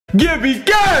Gibby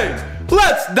gang,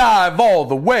 let's dive all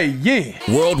the way in.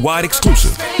 Worldwide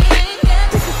exclusive.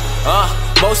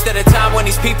 Most of the time when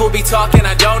these people be talking,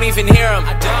 I don't even hear them.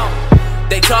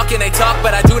 They talk and they talk,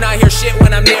 but I do not hear shit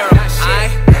when I'm near them.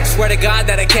 I swear to God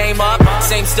that I came up,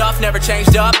 same stuff, never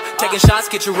changed up. Taking shots,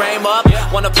 get your aim up.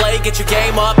 Wanna play, get your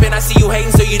game up. And I see you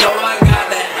hating, so you know I got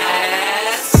that ass.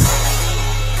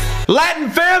 Latin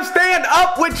fam, stand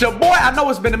up with your boy. I know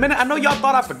it's been a minute. I know y'all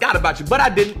thought I forgot about you, but I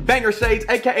didn't. Banger Shades,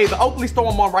 aka the Oakley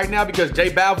store I'm on right now because J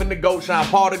Balvin the GOAT, Sean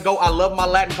Paul the GOAT. I love my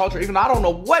Latin culture, even though I don't know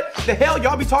what the hell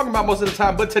y'all be talking about most of the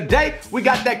time. But today, we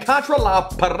got that Contra La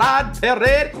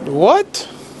Parade. What?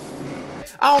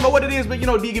 I don't know what it is, but you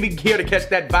know, D can be here to catch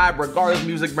that vibe regardless.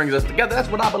 Music brings us together. That's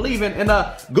what I believe in. And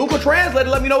Google Translate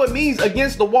let me know what it means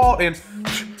against the wall. And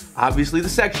obviously the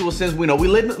sexual sins. We know we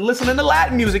listening to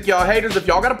Latin music, y'all haters. If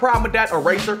y'all got a problem with that,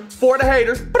 eraser for the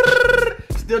haters.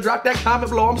 Still drop that comment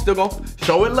below. I'm still gonna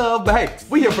show it love. But hey,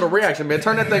 we here for the reaction, man.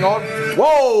 Turn that thing on.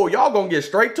 Whoa, y'all gonna get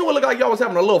straight to it. Look like y'all was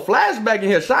having a little flashback in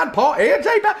here. Sean Paul and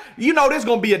J Balvin. You know this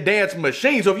gonna be a dance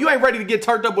machine. So if you ain't ready to get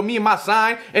turned up with me and my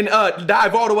sign and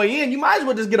dive all the way in, you might as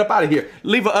well just get up out of here.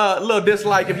 Leave a little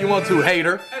dislike if you want to,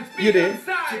 hater. You did.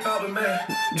 J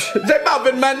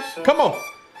Balvin, man. Come on.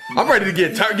 I'm ready to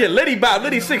get litty by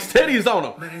Liddy 6 titties on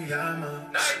him.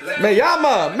 Me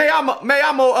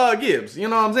llamo Gibbs, you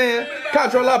know what I'm saying?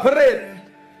 Contra La Parade.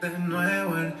 I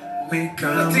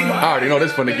already know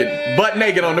this finna get butt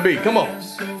naked on the beat. Come on. I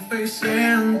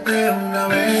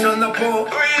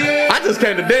just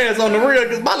came to dance on the real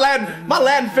because my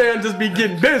Latin fans just be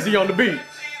getting busy on the beat.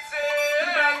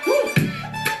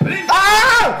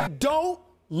 Ah! Don't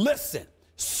listen.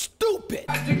 Stupid.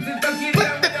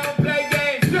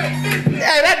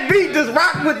 Hey, that beat just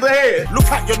rocked with the head. Look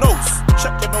at your nose.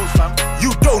 Check your nose, fam. You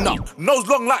donut. Nose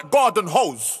long like garden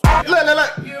hose. Look.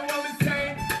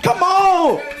 Come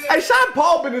on. Hey, Sean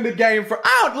Paul been in the game for,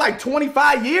 like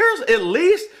 25 years at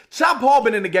least. Sean Paul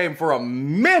been in the game for a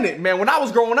minute, man. When I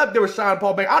was growing up, there was Sean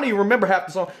Paul. I don't even remember half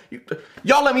the song.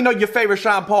 Y'all let me know your favorite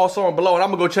Sean Paul song below, and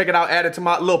I'm going to go check it out, add it to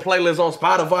my little playlist on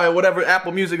Spotify or whatever,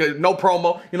 Apple Music, no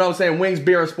promo. You know what I'm saying? Wings,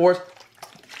 beer, and sports.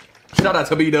 Shout out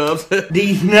to B-Dubs.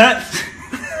 These nuts.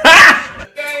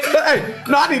 Hey,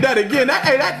 no, I need that again.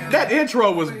 That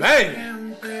intro was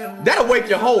bang. That'll wake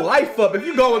your whole life up. If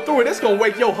you going through it, it's gonna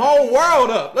wake your whole world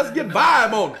up. Let's get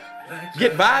vibe on it.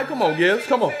 Get vibe? Come on, Gibbs.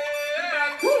 Come on.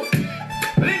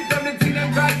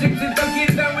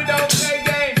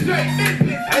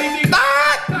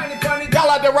 Y'all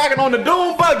out there rocking on the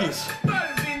Doom buggies.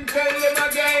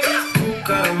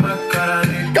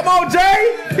 Come on,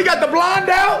 Jay. He got the blonde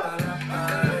out.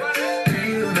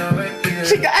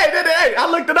 Hey, I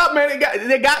looked it up, man.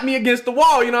 They got me against the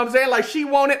wall, you know what I'm saying? Like, she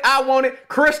want it, I want it,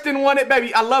 Kristen want it,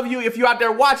 baby. I love you if you out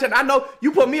there watching. I know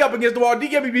you put me up against the wall.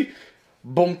 DGB.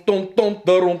 Boom, dum, dum,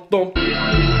 dum, dum.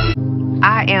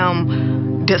 I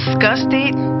am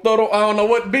disgusted. I don't know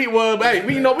what beat was, but hey,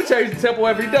 we change the tempo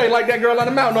every day, like that girl on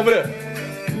the mountain over there.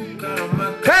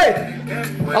 Hey,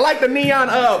 I like the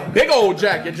neon, big old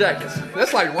jackets.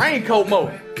 That's like raincoat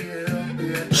mode.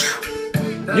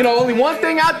 You know, only one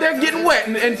thing out there getting wet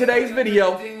in today's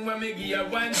video. Latin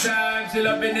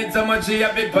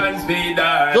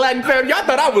fam, y'all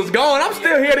thought I was gone. I'm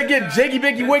still here to get jiggy,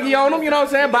 biggy, wiggy on them. You know what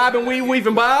I'm saying? Bob and weave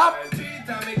and bob.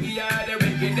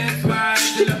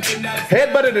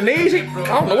 Headbutt of the knees. I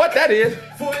don't know what that is.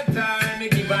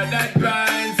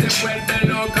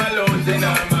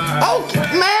 Oh,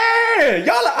 man.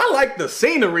 Y'all, I like the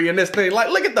scenery in this thing. Like,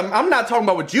 look at them. I'm not talking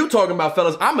about what you talking about,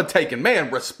 fellas. I'm a taking, man.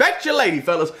 Respect your lady,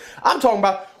 fellas. I'm talking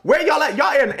about where y'all at?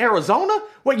 Y'all in Arizona?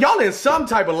 Well, y'all in some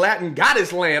type of Latin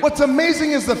goddess land. What's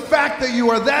amazing is the fact that you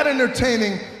are that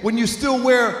entertaining when you still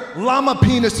wear llama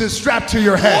penises strapped to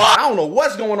your head. I don't know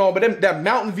what's going on, but that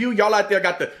mountain view, y'all out there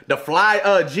got the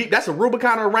fly Jeep. That's a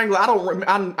Rubicon or a Wrangler.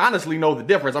 I honestly know the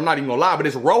difference. I'm not even gonna lie, but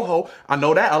it's Rojo. I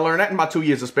know that. I learned that in my 2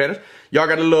 years of Spanish. Y'all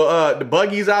got a little the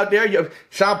buggies out there.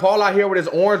 Sean Paul out here with his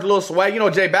orange little swag. You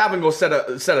know, J Balvin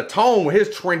gonna set a tone with his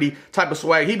trendy type of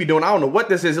swag he be doing. I don't know what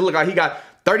this is. It look like he got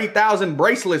 30,000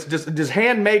 bracelets, just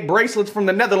handmade bracelets from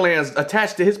the Netherlands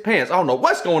attached to his pants. I don't know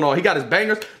what's going on. He got his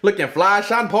bangers looking fly.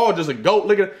 Sean Paul just a goat.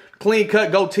 Look at clean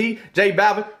cut goatee. J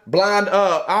Balvin, blonde,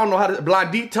 I don't know how to,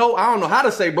 blondito. I don't know how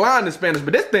to say blonde in Spanish,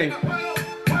 but this thing,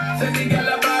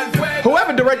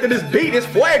 whoever directed this beat is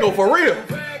fuego for real.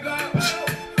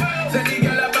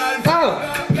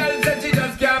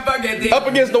 Up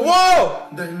against the wall.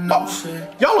 Oh,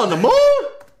 y'all on the moon?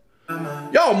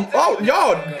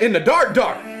 Y'all in the dark.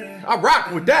 I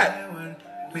rock with that.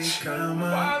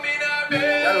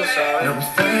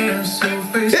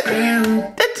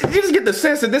 You just get the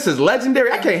sense that this is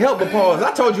legendary. I can't help but pause.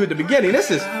 I told you at the beginning, this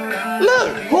is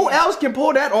Look, who else can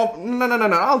pull that off?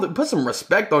 No. Put some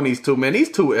respect on these two, man.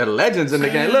 These two are legends in the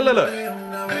game. Look.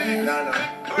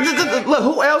 Look,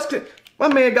 who else can? My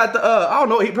man got the, I don't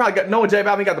know, he probably got, Noah J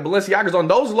Balvin got the Balenciagas on.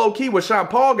 Those low-key what Sean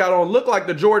Paul got on look like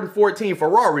the Jordan 14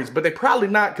 Ferraris, but they probably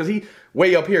not because he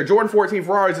way up here. Jordan 14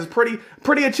 Ferraris is pretty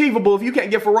achievable. If you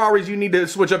can't get Ferraris, you need to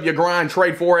switch up your grind,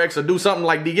 trade Forex, or do something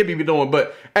like D Gibby be doing.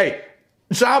 But, hey,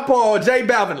 Sean Paul, J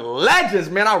Balvin, legends,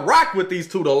 man. I rock with these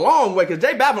two the long way because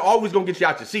J Balvin always gonna get you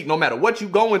out your seat no matter what you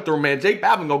going through, man. J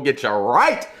Balvin gonna get you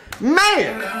right,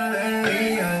 man.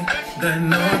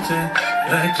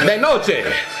 De noche.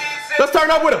 Let's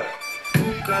turn up with him.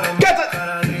 Catch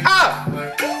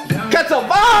a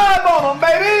vibe on him,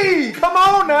 baby. Come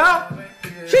on now.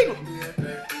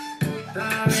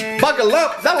 Buckle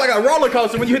up. That's like a roller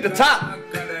coaster when you hit the top.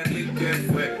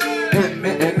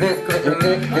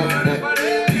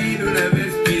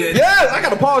 Yes, I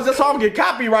gotta pause this so I don't get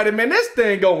copyrighted, man. This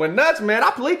thing going nuts, man.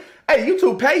 Hey,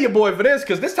 YouTube, pay your boy for this,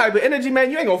 because this type of energy,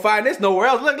 man, you ain't gonna find this nowhere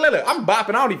else. Look, I'm bopping.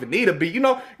 I don't even need a beat. You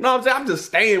know what I'm saying? I'm just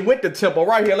staying with the tempo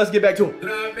right here. Let's get back to it.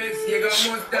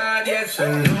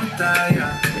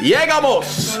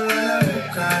 Llegamos.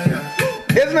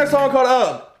 Isn't that song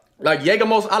called, like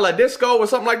Llegamos a la Disco or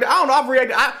something like that? I don't know. I've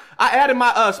reacted. I added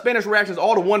my Spanish reactions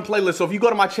all to one playlist. So if you go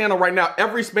to my channel right now,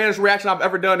 every Spanish reaction I've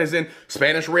ever done is in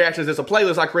Spanish reactions. It's a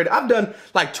playlist I created. I've done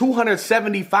like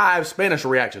 275 Spanish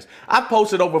reactions. I've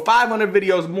posted over 500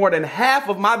 videos. More than half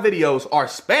of my videos are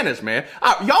Spanish, man.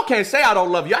 Y'all can't say I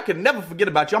don't love you. I can never forget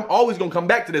about you. I'm always going to come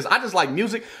back to this. I just like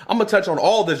music. I'm going to touch on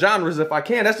all the genres if I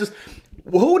can. That's just...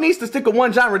 Who needs to stick with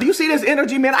one genre? Do you see this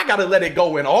energy, man? I gotta let it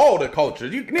go in all the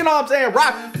cultures. You know what I'm saying?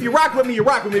 Rock. If you rock with me, you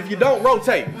rock with me. If you don't,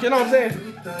 rotate. You know what I'm saying?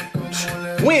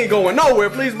 We ain't going nowhere.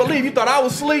 Please believe. You thought I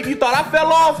was asleep. You thought I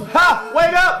fell off. Ha!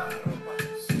 Wake up.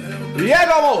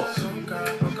 Llegamos.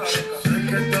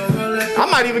 I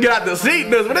might even get out the seat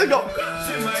in this, but let's go.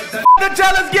 The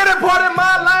challenge, get it, pardon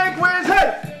my language.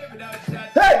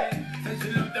 Hey.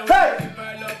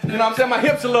 You know what I'm saying? My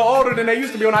hips a little older than they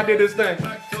used to be when I did this thing.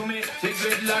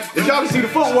 If y'all can see the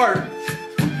footwork.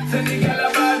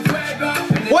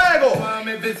 Fuego.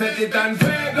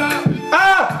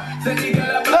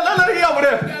 Look over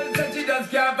there.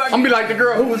 I'm gonna be like the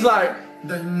girl who was like,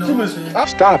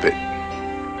 Stop it.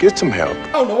 Get some help.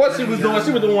 I don't know what she was doing.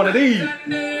 She was doing one of these.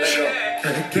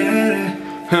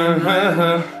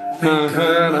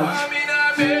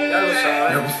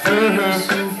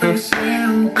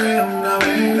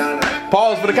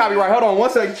 Pause for the copyright. Hold on 1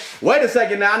 second. Wait a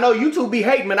second now. I know YouTube be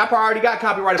hating, man. I probably already got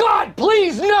copyrighted. God,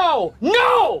 please, no!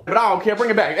 No! But I don't care. Bring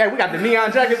it back. Hey, we got the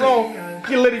neon jackets on.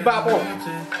 Get a litty bop on.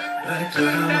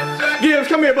 Gibbs,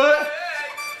 come here, bud.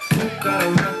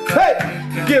 Hey,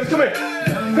 Gibbs, come here.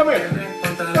 Come here.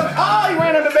 Oh, he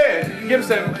ran under the bed. Gibbs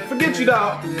said, forget you,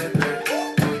 dog.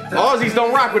 Aussies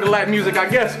don't rock with the Latin music, I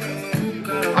guess.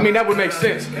 I mean, that would make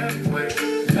sense.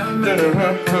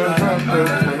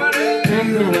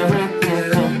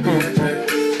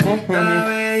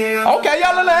 Okay,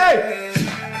 y'all, hey.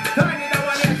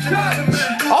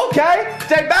 Okay,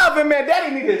 J Balvin, man,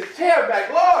 daddy need his chair back.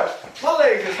 Lord, my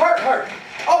legs is hurt.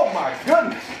 Oh my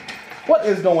goodness. What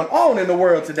is going on in the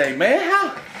world today, man?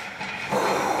 How?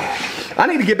 I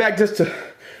need to get back just to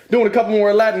doing a couple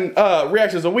more Latin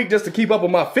reactions a week just to keep up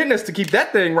with my fitness, to keep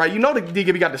that thing right. You know the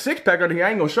D-Gibby got the six-pack under here. I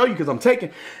ain't gonna show you because I'm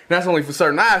taking. That's only for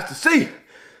certain eyes to see.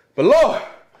 But Lord,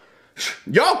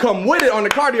 y'all come with it on the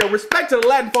cardio. Respect to the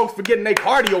Latin folks for getting their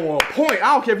cardio on point.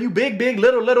 I don't care if you big,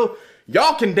 little.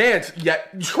 Y'all can dance. Yeah,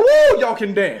 woo, y'all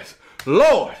can dance.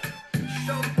 Lord.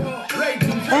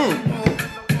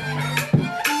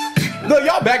 Look,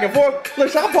 y'all back and forth.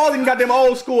 Look, Sean Paul even got them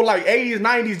old school, like 80s,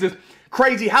 90s, just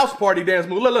crazy house party dance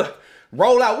move. Look,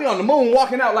 roll out. We on the moon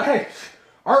walking out like, hey,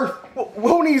 Earth.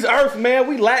 Who needs Earth, man?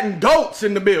 We Latin goats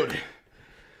in the building.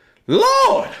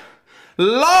 Lord.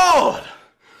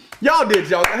 Y'all did,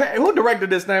 y'all. Hey, who directed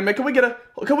this thing, man? Can we get a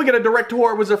director?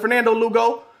 Was it Fernando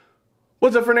Lugo? No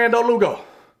Fernando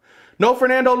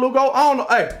Lugo? I don't know.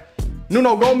 Hey,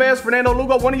 Nuno Gomez, Fernando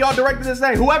Lugo, one of y'all directed this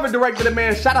thing. Whoever directed it,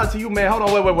 man, shout out to you, man. Hold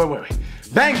on, wait.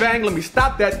 Bang, let me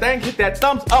stop that thing. Hit that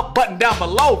thumbs up button down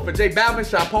below for J Balvin,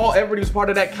 Sean Paul, everybody who's part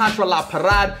of that Contra la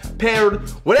Parade, paired,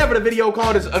 whatever the video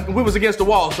called is, we was against the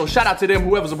wall. So shout out to them,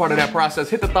 whoever's a part of that process.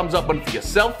 Hit the thumbs up button for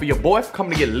yourself, for your boy, for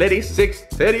coming to get litty,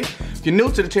 630. If you're new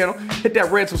to the channel, hit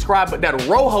that red subscribe button, that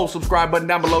Rojo subscribe button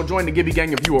down below. Join the Gibby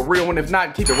gang if you a real one. If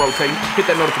not, keep it rotating. Hit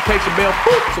that notification bell,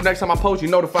 boop, so next time I post, you're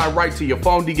notified right to your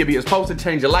phone. D Gibby is posted,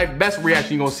 change your life. Best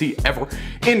reaction you're gonna see ever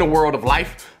in the world of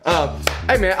life.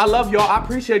 Hey man, I love y'all. I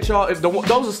appreciate y'all. If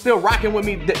those are still rocking with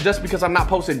me just because I'm not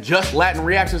posting just Latin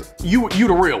reactions, you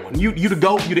the real one. You the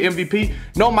GOAT, you the MVP.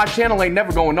 No, my channel ain't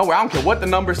never going nowhere. I don't care what the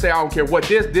numbers say. I don't care what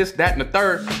this, that, and the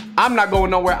third. I'm not going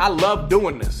nowhere. I love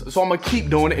doing this. So I'm gonna keep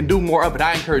doing it and do more of it.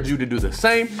 I encourage you to do the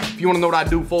same. If you wanna know what I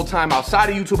do full time outside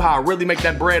of YouTube, how I really make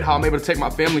that bread, how I'm able to take my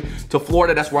family to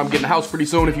Florida. That's where I'm getting a house pretty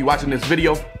soon if you're watching this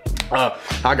video.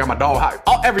 I got my dog,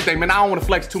 everything, man. I don't want to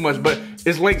flex too much, but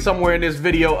it's linked somewhere in this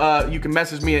video. You can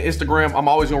message me on Instagram. I'm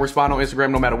always gonna respond on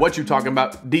Instagram no matter what you're talking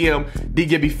about. DM,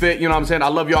 DGibbyFit, you know what I'm saying? I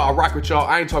love y'all, I rock with y'all.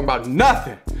 I ain't talking about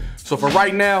nothing. So for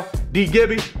right now,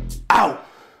 DGibby, out.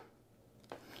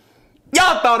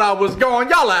 Y'all thought I was going,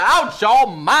 y'all are out y'all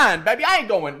mind, baby. I ain't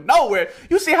going nowhere.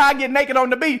 You see how I get naked on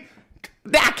the beat?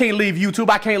 I can't leave YouTube,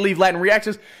 I can't leave Latin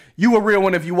reactions. You a real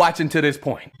one if you watching to this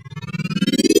point.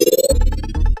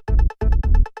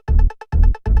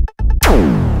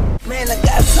 Man, I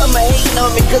got summer hating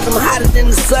on me cause I'm hotter than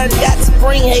the sun. Got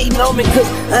spring hating on me cause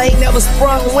I ain't never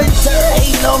sprung. Winter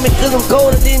hating on me cause I'm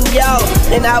colder than y'all.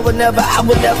 And I would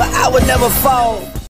never fall.